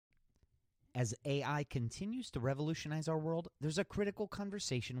As AI continues to revolutionize our world, there's a critical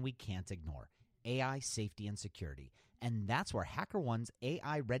conversation we can't ignore: AI safety and security. And that's where HackerOne's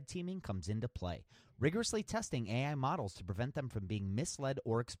AI red teaming comes into play, rigorously testing AI models to prevent them from being misled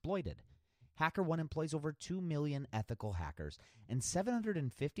or exploited. HackerOne employs over 2 million ethical hackers, and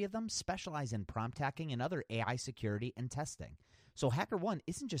 750 of them specialize in prompt hacking and other AI security and testing. So HackerOne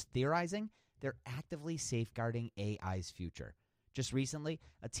isn't just theorizing, they're actively safeguarding AI's future. Just recently,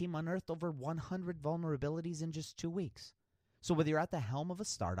 a team unearthed over 100 vulnerabilities in just 2 weeks. So whether you're at the helm of a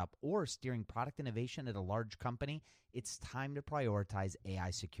startup or steering product innovation at a large company, it's time to prioritize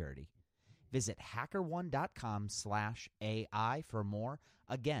AI security. Visit hackerone.com/AI for more.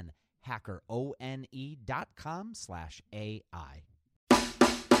 Again, hackerone.com/AI.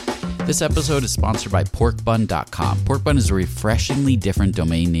 This episode is sponsored by porkbun.com. Porkbun is a refreshingly different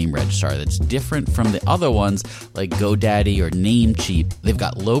domain name registrar that's different from the other ones like GoDaddy or Namecheap. They've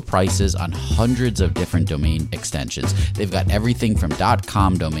got low prices on hundreds of different domain extensions. They've got everything from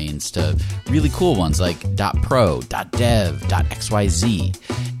 .com domains to really cool ones like .pro, .dev, .xyz.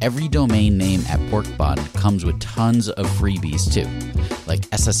 Every domain name at Porkbun comes with tons of freebies too, like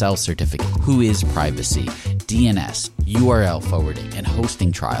SSL certificate, Whois privacy, DNS, URL forwarding, and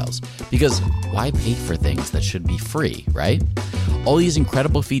hosting trials. Because why pay for things that should be free, right? All these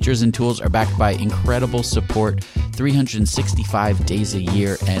incredible features and tools are backed by incredible support, 365 days a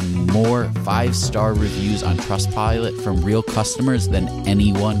year, and more 5-star reviews on Trustpilot from real customers than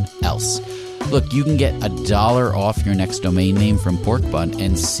anyone else. Look, you can get $1 off your next domain name from Porkbun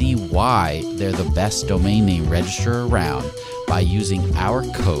and see why they're the best domain name registrar around by using our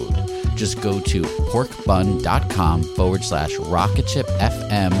code. Just go to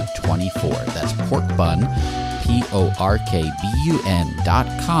porkbun.com/rocketshipfm24. That's porkbun,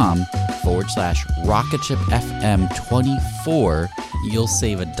 porkbun.com/rocketshipfm24. You'll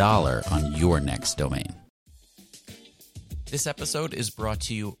save $1 on your next domain. This episode is brought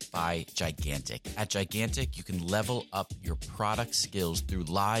to you by Gigantic. At Gigantic, you can level up your product skills through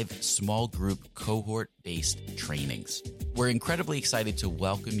live small group cohort-based trainings. We're incredibly excited to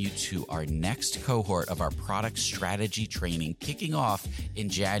welcome you to our next cohort of our product strategy training kicking off in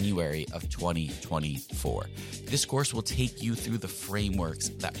January of 2024. This course will take you through the frameworks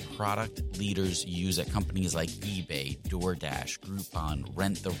that product leaders use at companies like eBay, DoorDash, Groupon,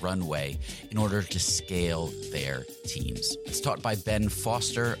 Rent the Runway in order to scale their teams. It's taught by Ben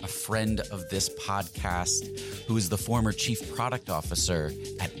Foster, a friend of this podcast, who is the former chief product officer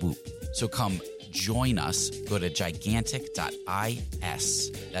at Whoop. So come join us. Go to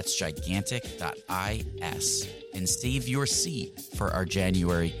gigantic.is. That's gigantic.is. And save your seat for our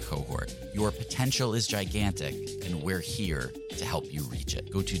January cohort. Your potential is gigantic, and we're here to help you reach it.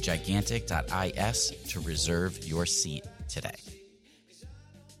 Go to gigantic.is to reserve your seat today.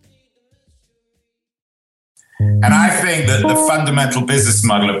 And I think that the fundamental business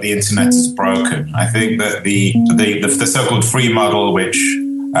model of the internet is broken. I think that the so-called free model, which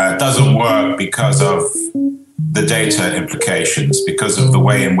doesn't work because of the data implications, because of the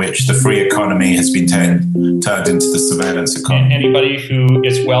way in which the free economy has been turned into the surveillance economy. Anybody who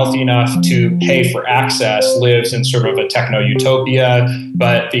is wealthy enough to pay for access lives in sort of a techno-utopia,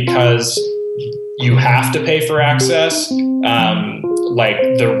 but because you have to pay for access, like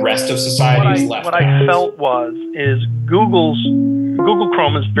the rest of society is left What I felt is Google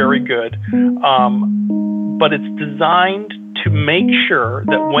Chrome is very good, but it's designed to make sure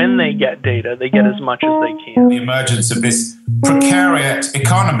that when they get data, they get as much as they can. The emergence of this precariat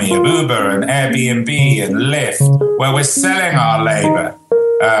economy of Uber and Airbnb and Lyft, where we're selling our labor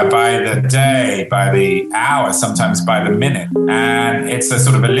by the day, by the hour, sometimes by the minute. And it's a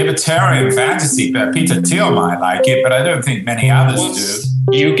sort of a libertarian fantasy. Peter Thiel might like it, but I don't think many others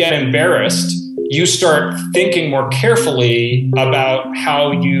do. You get embarrassed, you start thinking more carefully about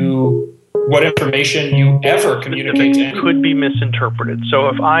what information you ever communicate to anyone. Could be misinterpreted. So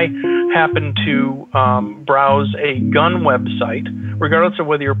if I happen to browse a gun website, regardless of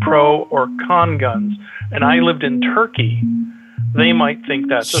whether you're pro or con guns, and I lived in Turkey, they might think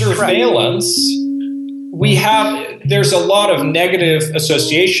that's surveillance. There's a lot of negative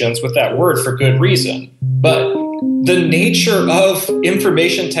associations with that word for good reason, but the nature of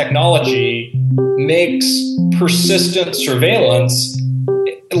information technology makes persistent surveillance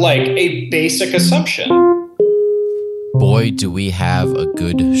like a basic assumption. Boy, do we have a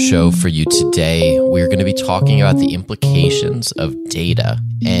good show for you today. We're going to be talking about the implications of data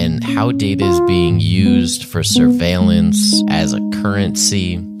and how data is being used for surveillance as a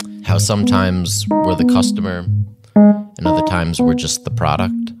currency, how sometimes we're the customer and other times we're just the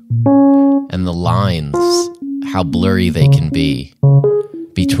product, and the lines, how blurry they can be.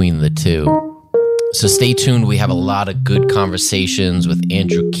 between the two. So stay tuned. We have a lot of good conversations with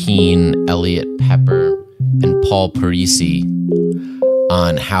Andrew Keen, Elliot Pepper, and Paul Parisi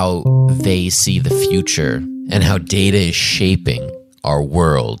on how they see the future and how data is shaping our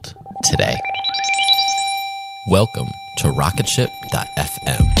world today. Welcome to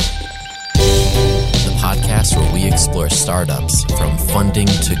Rocketship.fm, the podcast where we explore startups from funding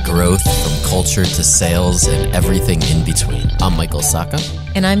to growth, from culture to sales, and everything in between. I'm Michael Sacca.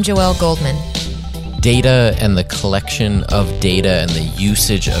 And I'm Joelle Goldman. Data and the collection of data and the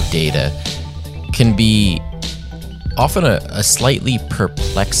usage of data can be often a slightly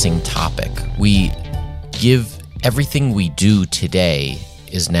perplexing topic. We give everything we do today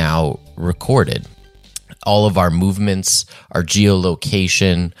is now recorded. All of our movements, our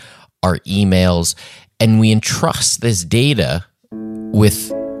geolocation, our emails, and we entrust this data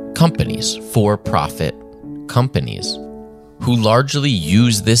with companies, for-profit companies, who largely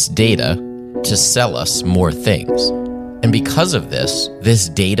use this data to sell us more things. And because of this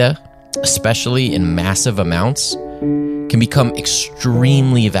data, especially in massive amounts, can become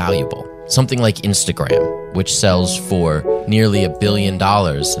extremely valuable. Something like Instagram, which sells for nearly $1 billion.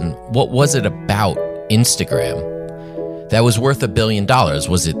 And what was it about Instagram that was worth $1 billion?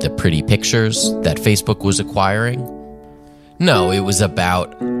 Was it the pretty pictures that Facebook was acquiring? No, it was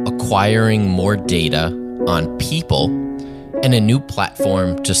about acquiring more data on people and a new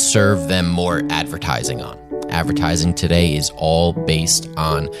platform to serve them more advertising on. Advertising today is all based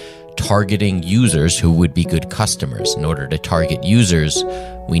on targeting users who would be good customers. In order to target users,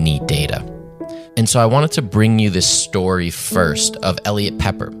 we need data. And so I wanted to bring you this story first of Elliot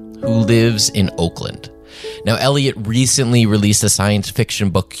Pepper, who lives in Oakland. Now, Elliot recently released a science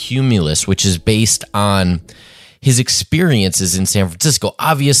fiction book, Cumulus, which is based on his experiences in San Francisco,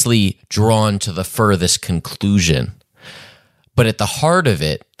 obviously drawn to the furthest conclusion. But at the heart of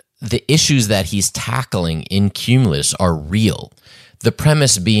it, the issues that he's tackling in Cumulus are real. The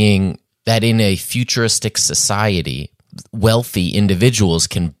premise being that in a futuristic society, wealthy individuals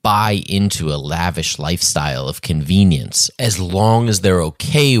can buy into a lavish lifestyle of convenience as long as they're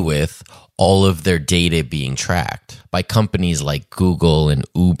okay with all of their data being tracked by companies like Google and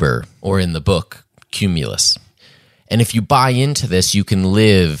Uber, or in the book, Cumulus. And if you buy into this, you can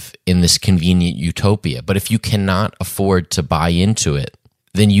live in this convenient utopia. But if you cannot afford to buy into it,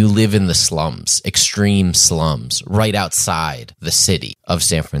 then you live in the slums, extreme slums, right outside the city of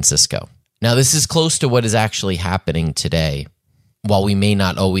San Francisco. Now, this is close to what is actually happening today. While we may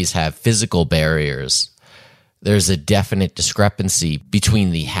not always have physical barriers, there's a definite discrepancy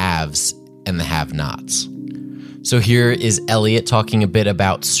between the haves and the have-nots. So here is Elliot talking a bit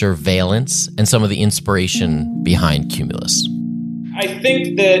about surveillance and some of the inspiration behind Cumulus. I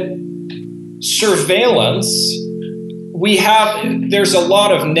think that surveillance, there's a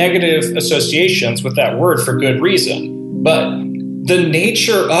lot of negative associations with that word for good reason. But the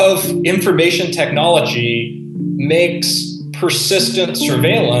nature of information technology makes persistent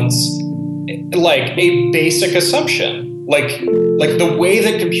surveillance like a basic assumption. Like the way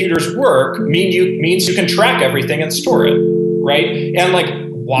that computers work means you can track everything and store it, right? And like,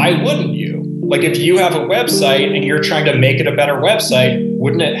 why wouldn't you? Like, if you have a website and you're trying to make it a better website,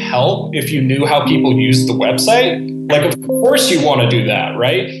 wouldn't it help if you knew how people use the website? Like, of course you want to do that,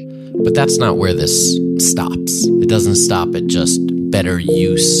 right? But that's not where this stops. It doesn't stop at just better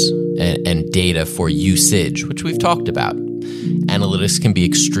use and data for usage, which we've talked about. Analytics can be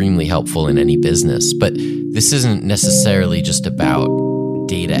extremely helpful in any business, but this isn't necessarily just about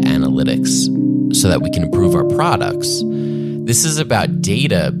data analytics so that we can improve our products. This is about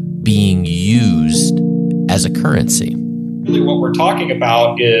data being used as a currency. Really what we're talking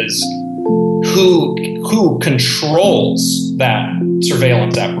about is who controls that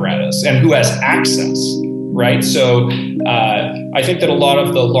surveillance apparatus and who has access, right? So I think that a lot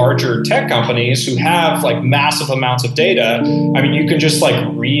of the larger tech companies who have like massive amounts of data, I mean, you can just like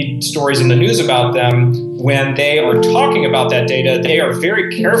read stories in the news about them. When they are talking about that data, they are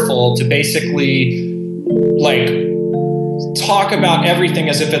very careful to basically like talk about everything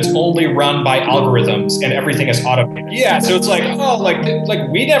as if it's only run by algorithms and everything is automated. Yeah, so it's like, oh, like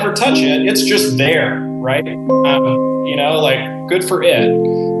we never touch it. It's just there, right? Like good for it.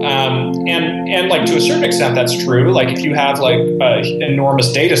 And like to a certain extent, that's true. Like if you have like an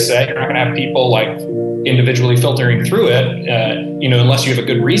enormous data set, you're not going to have people like individually filtering through it, unless you have a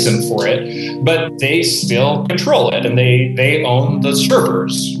good reason for it. But they still control it, and they own the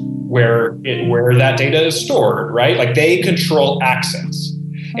servers where that data is stored, right? Like they control access.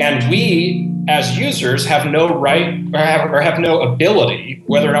 And we, as users, have no right or have no ability,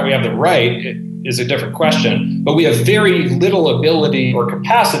 whether or not we have the right, is a different question. But we have very little ability or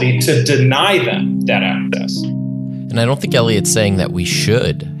capacity to deny them that access. And I don't think Elliot's saying that we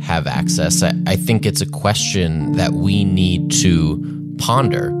should have access. I think it's a question that we need to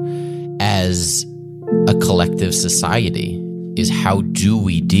ponder as a collective society, is how do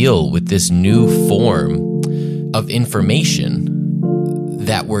we deal with this new form of information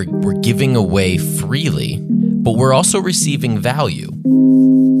that we're giving away freely, but we're also receiving value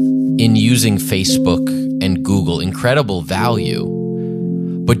in using Facebook and Google, incredible value.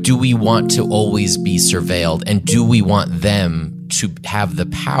 But do we want to always be surveilled, and do we want them to have the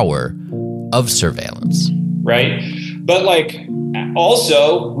power of surveillance? Right. But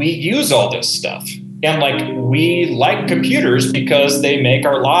also we use all this stuff, and we like computers because they make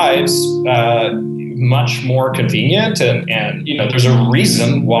our lives much more convenient, and there's a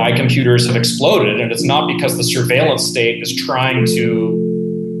reason why computers have exploded, and it's not because the surveillance state is trying to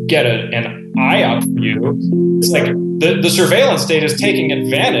get an eye out for you. It's the surveillance state is taking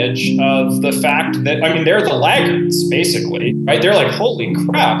advantage of the fact that, they're the laggards, basically, right? They're like, holy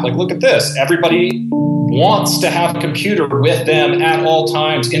crap, look at this. Everybody wants to have a computer with them at all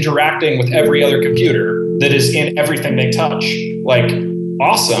times, interacting with every other computer that is in everything they touch.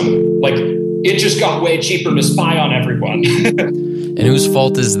 Awesome. It just got way cheaper to spy on everyone. And whose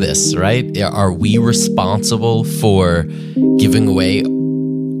fault is this, right? Are we responsible for giving away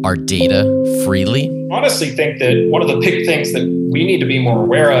our data freely? I honestly think that one of the big things that we need to be more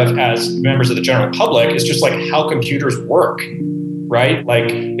aware of as members of the general public is just how computers work, right?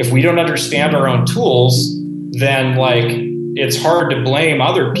 If we don't understand our own tools, then it's hard to blame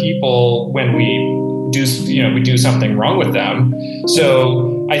other people when we do something wrong with them.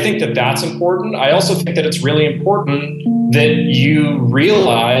 So I think that that's important. I also think that it's really important that you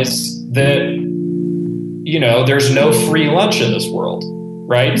realize that, there's no free lunch in this world,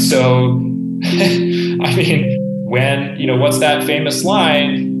 right? So, when, what's that famous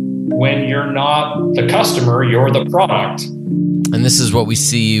line? When you're not the customer, you're the product. And this is what we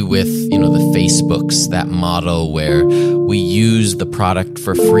see with, the Facebooks, that model where we use the product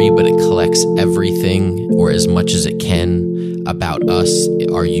for free, but it collects everything or as much as it can about us,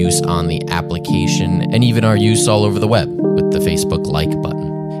 our use on the application, and even our use all over the web with the Facebook like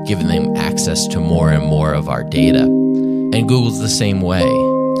button, giving them access to more and more of our data. And Google's the same way.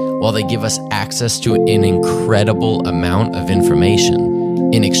 While they give us access to an incredible amount of information,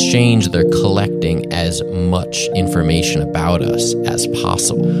 in exchange, they're collecting as much information about us as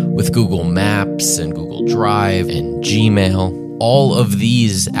possible. With Google Maps and Google Drive and Gmail, all of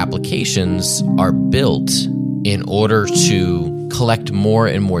these applications are built in order to collect more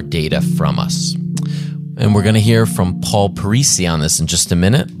and more data from us. And we're going to hear from Paul Parisi on this in just a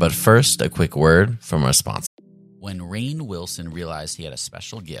minute, but first, a quick word from our sponsor. When Rainn Wilson realized he had a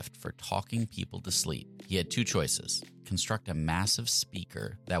special gift for talking people to sleep, he had two choices: construct a massive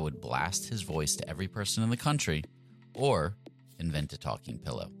speaker that would blast his voice to every person in the country, or invent a talking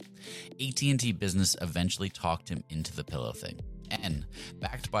pillow. AT&T Business eventually talked him into the pillow thing. And,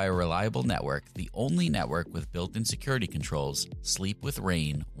 backed by a reliable network, the only network with built-in security controls, Sleep with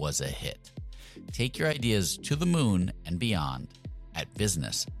Rainn was a hit. Take your ideas to the moon and beyond at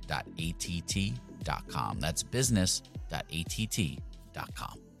business.att.com. That's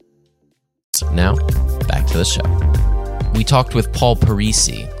business.att.com. Now, back to the show. We talked with Paul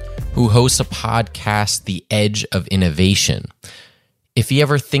Parisi, who hosts a podcast, The Edge of Innovation, if he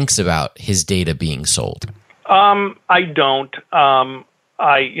ever thinks about his data being sold. I don't. The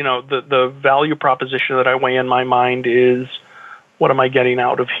value proposition that I weigh in my mind is, what am I getting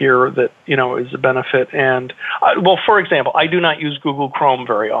out of here that, is a benefit? And, for example, I do not use Google Chrome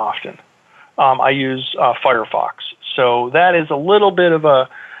very often. I use Firefox. So that is a little bit of a,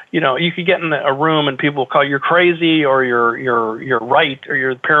 you could get in a room and people call you crazy, or you're right, or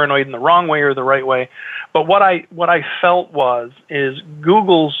you're paranoid in the wrong way or the right way. But what I felt is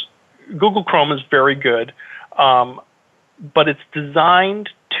Google Chrome is very good, but it's designed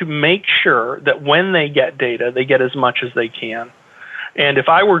to make sure that when they get data, they get as much as they can. And if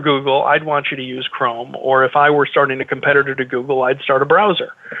I were Google, I'd want you to use Chrome, or if I were starting a competitor to Google, I'd start a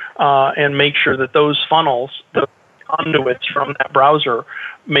browser and make sure that those funnels, the conduits from that browser,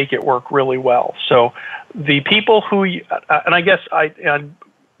 make it work really well. So the people who, and I guess I'd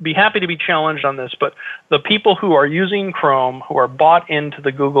be happy to be challenged on this, but the people who are using Chrome, who are bought into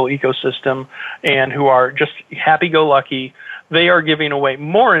the Google ecosystem and who are just happy-go-lucky, they are giving away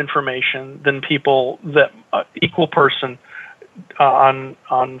more information than people that equal person on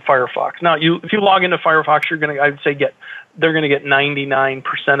Firefox. Now, if you log into Firefox, they're going to get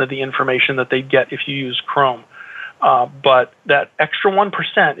 99% of the information that they'd get if you use Chrome. But that extra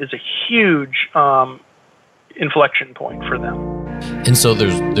 1% is a huge inflection point for them. And so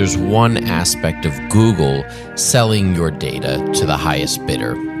there's one aspect of Google selling your data to the highest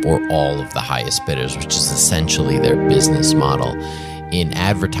bidder, or all of the highest bidders, which is essentially their business model in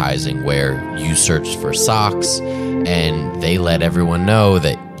advertising, where you search for socks and they let everyone know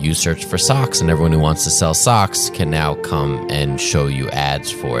that you search for socks, and everyone who wants to sell socks can now come and show you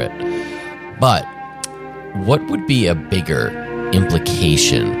ads for it. But what would be a bigger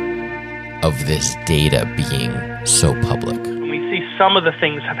implication of this data being so public? We see some of the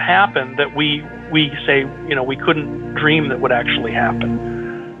things have happened that we say, we couldn't dream that would actually happen.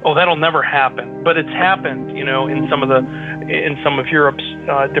 Oh, that'll never happen. But it's happened, in some of Europe's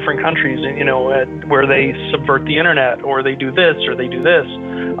different countries, where they subvert the internet, or they do this, or they do this.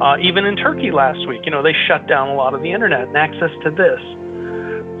 Even in Turkey last week, they shut down a lot of the internet and access to this.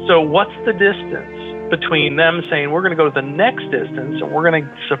 So what's the distance between them saying we're going to go to the next distance and we're going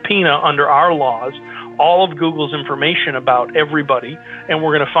to subpoena under our laws all of Google's information about everybody, and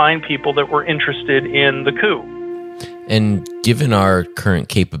we're going to find people that were interested in the coup? And given our current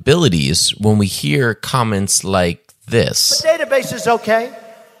capabilities, when we hear comments like this, the database is okay,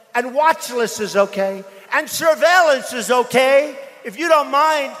 and watch list is okay, and surveillance is okay. If you don't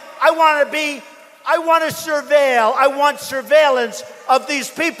mind, I want surveillance of these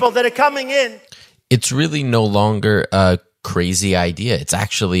people that are coming in. It's really no longer a crazy idea. It's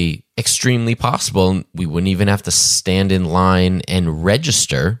actually extremely possible. We wouldn't even have to stand in line and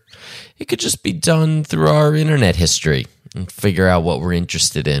register. It could just be done through our internet history and figure out what we're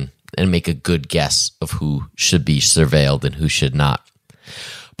interested in and make a good guess of who should be surveilled and who should not.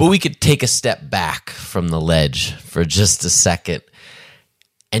 But we could take a step back from the ledge for just a second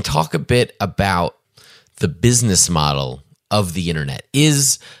and talk a bit about the business model of the internet.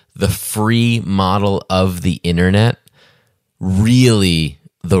 Is the free model of the internet really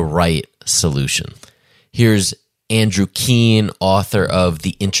the right solution? Here's Andrew Keen, author of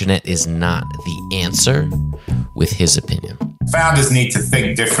The Internet is Not the Answer, with his opinion. Founders need to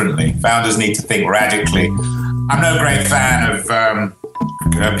think differently. Founders need to think radically. I'm no great fan of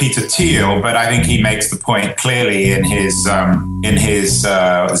Peter Thiel, but I think he makes the point clearly in his 0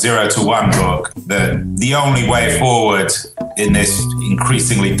 to 1 book that the only way forward in this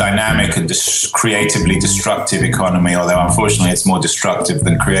increasingly dynamic and creatively destructive economy, although unfortunately it's more destructive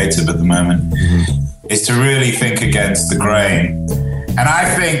than creative at the moment, is to really think against the grain. And I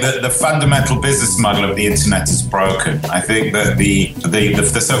think that the fundamental business model of the internet is broken. I think that the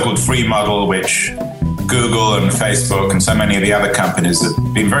so-called free model, which Google and Facebook and so many of the other companies have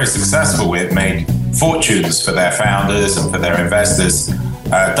been very successful with, made fortunes for their founders and for their investors,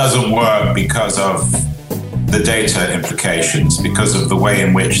 doesn't work because of the data implications, because of the way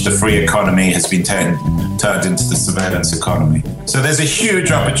in which the free economy has been turned into the surveillance economy. So there's a huge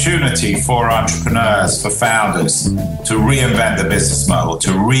opportunity for entrepreneurs, for founders, to reinvent the business model, to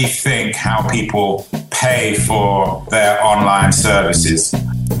rethink how people pay for their online services.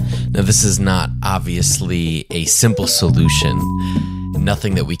 Now, this is not obviously a simple solution,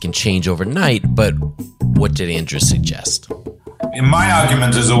 nothing that we can change overnight, but what did Andrew suggest? My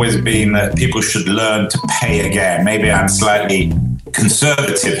argument has always been that people should learn to pay again. Maybe I'm slightly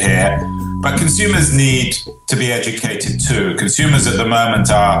conservative here, but consumers need to be educated too. Consumers at the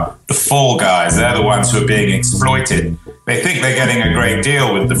moment are the fall guys. They're the ones who are being exploited. They think they're getting a great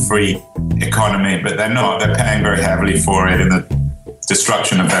deal with the free economy, but they're not. They're paying very heavily for it in the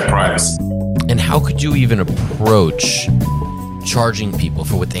destruction of their privacy. And how could you even approach charging people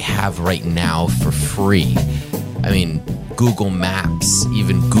for what they have right now for free? I mean, Google Maps,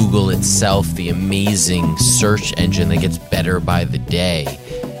 even Google itself, the amazing search engine that gets better by the day.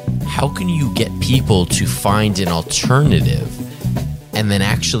 How can you get people to find an alternative and then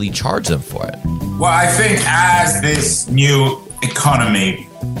actually charge them for it? Well, I think as this new economy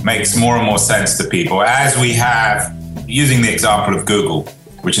makes more and more sense to people, as we have, using the example of Google,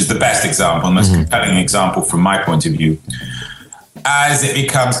 which is the best example, the most compelling example from my point of view, as it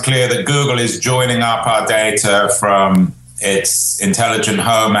becomes clear that Google is joining up our data from its intelligent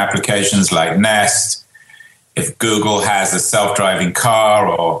home applications like Nest, if Google has a self-driving car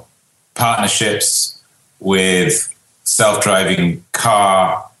or partnerships with self-driving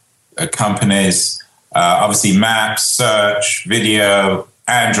car companies, obviously Maps, search, video,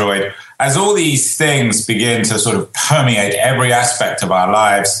 Android, as all these things begin to sort of permeate every aspect of our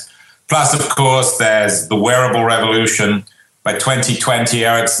lives. Plus, of course, there's the wearable revolution. By 2020,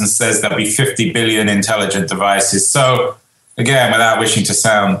 Ericsson says there'll be 50 billion intelligent devices. So, again, without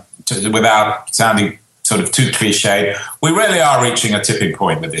sounding sort of too cliched, we really are reaching a tipping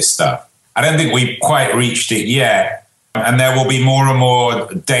point with this stuff. I don't think we've quite reached it yet. And there will be more and more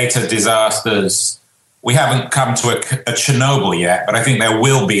data disasters. We haven't come to a Chernobyl yet, but I think there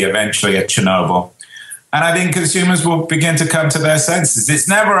will be eventually a Chernobyl. And I think consumers will begin to come to their senses. It's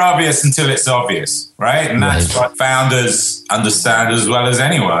never obvious until it's obvious, right? And that's what founders understand as well as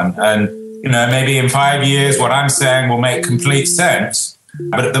anyone. And, you know, maybe in 5 years, what I'm saying will make complete sense.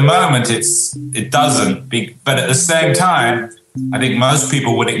 But at the moment, it doesn't. But at the same time, I think most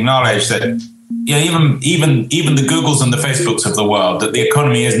people would acknowledge that, you know, even the Googles and the Facebooks of the world, that the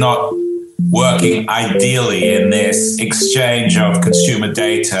economy is not working ideally in this exchange of consumer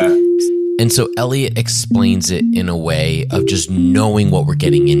data. And so Elliot explains it in a way of just knowing what we're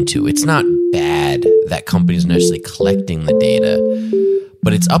getting into. It's not bad that companies are necessarily collecting the data,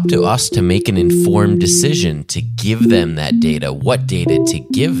 but it's up to us to make an informed decision to give them that data, what data to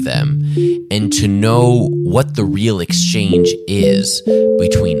give them, and to know what the real exchange is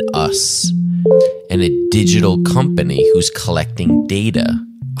between us and a digital company who's collecting data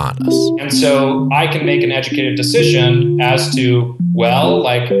on us. And so I can make an educated decision as to, well,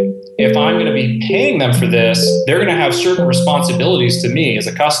 like, if I'm going to be paying them for this, they're going to have certain responsibilities to me as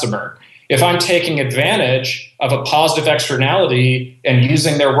a customer. If I'm taking advantage of a positive externality and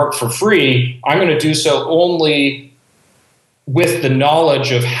using their work for free, I'm going to do so only with the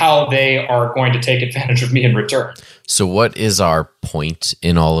knowledge of how they are going to take advantage of me in return. So what is our point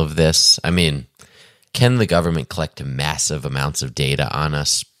in all of this? I mean, can the government collect massive amounts of data on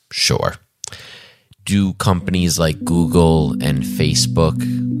us? Sure. Do companies like Google and Facebook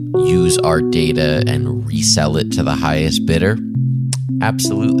use our data and resell it to the highest bidder?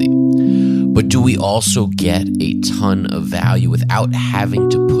 Absolutely. But do we also get a ton of value without having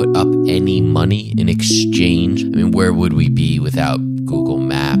to put up any money in exchange? I mean, where would we be without Google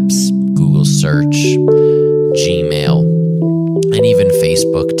Maps, Google Search, Gmail, and even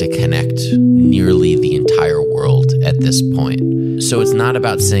Facebook to connect nearly the entire world at this point? So it's not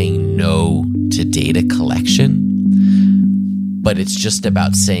about saying no to data collection, but it's just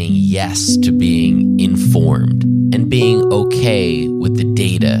about saying yes to being informed and being okay with the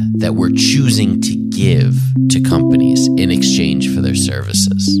data that we're choosing to give to companies in exchange for their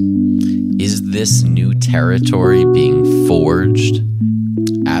services. Is this new territory being forged?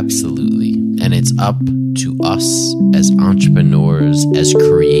 Absolutely. And it's up to us as entrepreneurs, as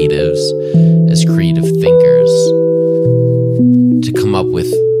creatives, as creative thinkers to come up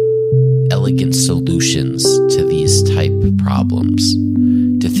with elegant solutions to these type of problems,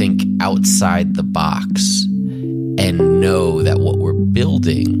 to think outside the box and know that what we're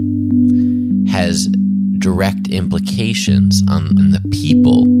building has direct implications on the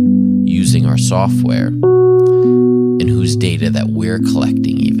people using our software and whose data that we're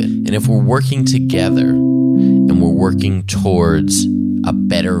collecting even. And if we're working together and we're working towards a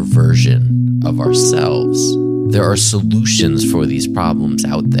better version of ourselves, there are solutions for these problems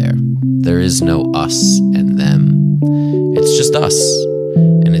out there. There is no us and them. It's just us.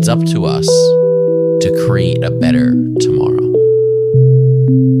 And it's up to us to create a better tomorrow.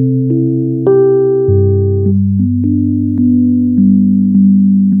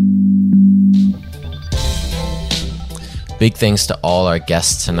 Big thanks to all our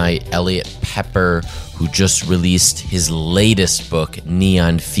guests tonight. Elliot Pepper, who just released his latest book,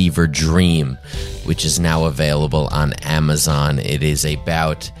 Neon Fever Dream, which is now available on Amazon. It is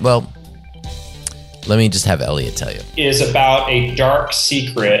about, well, let me just have Elliot tell you. It is about a dark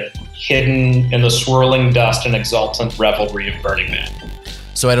secret hidden in the swirling dust and exultant revelry of Burning Man.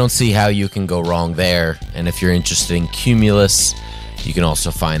 So I don't see how you can go wrong there. And if you're interested in Cumulus, you can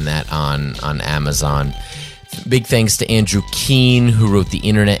also find that on Amazon. Big thanks to Andrew Keen, who wrote The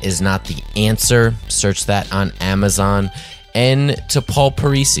Internet Is Not the Answer. Search that on Amazon. And to Paul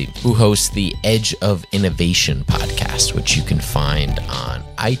Parisi, who hosts the Edge of Innovation podcast, which you can find on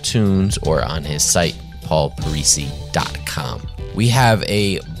iTunes or on his site, paulparisi.com. We have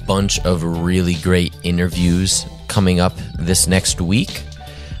a bunch of really great interviews coming up this next week.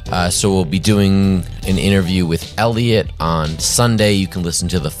 So we'll be doing an interview with Elliot on Sunday. You can listen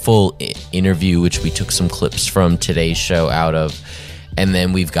to the full interview, which we took some clips from today's show out of. And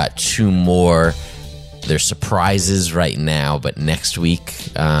then we've got two more. They're surprises right now, but next week,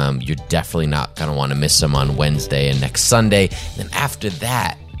 you're definitely not going to want to miss them on Wednesday and next Sunday. And then after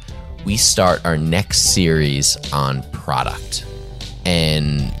that, we start our next series on product.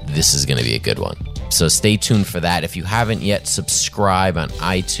 And this is going to be a good one. So stay tuned for that. If you haven't yet, subscribe on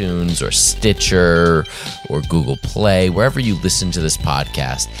iTunes or Stitcher or Google Play, wherever you listen to this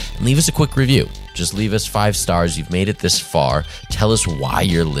podcast, and leave us a quick review. Just leave us 5 stars. You've made it this far. Tell us why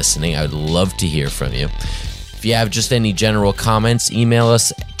you're listening. I would love to hear from you. If you have just any general comments, email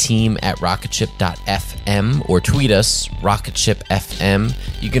us team@rocketship.fm or tweet us rocketshipfm.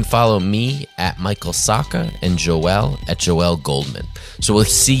 You can follow me at Michael Saka and Joel at Joel Goldman. So we'll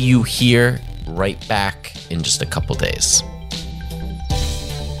see you here right back in just a couple days.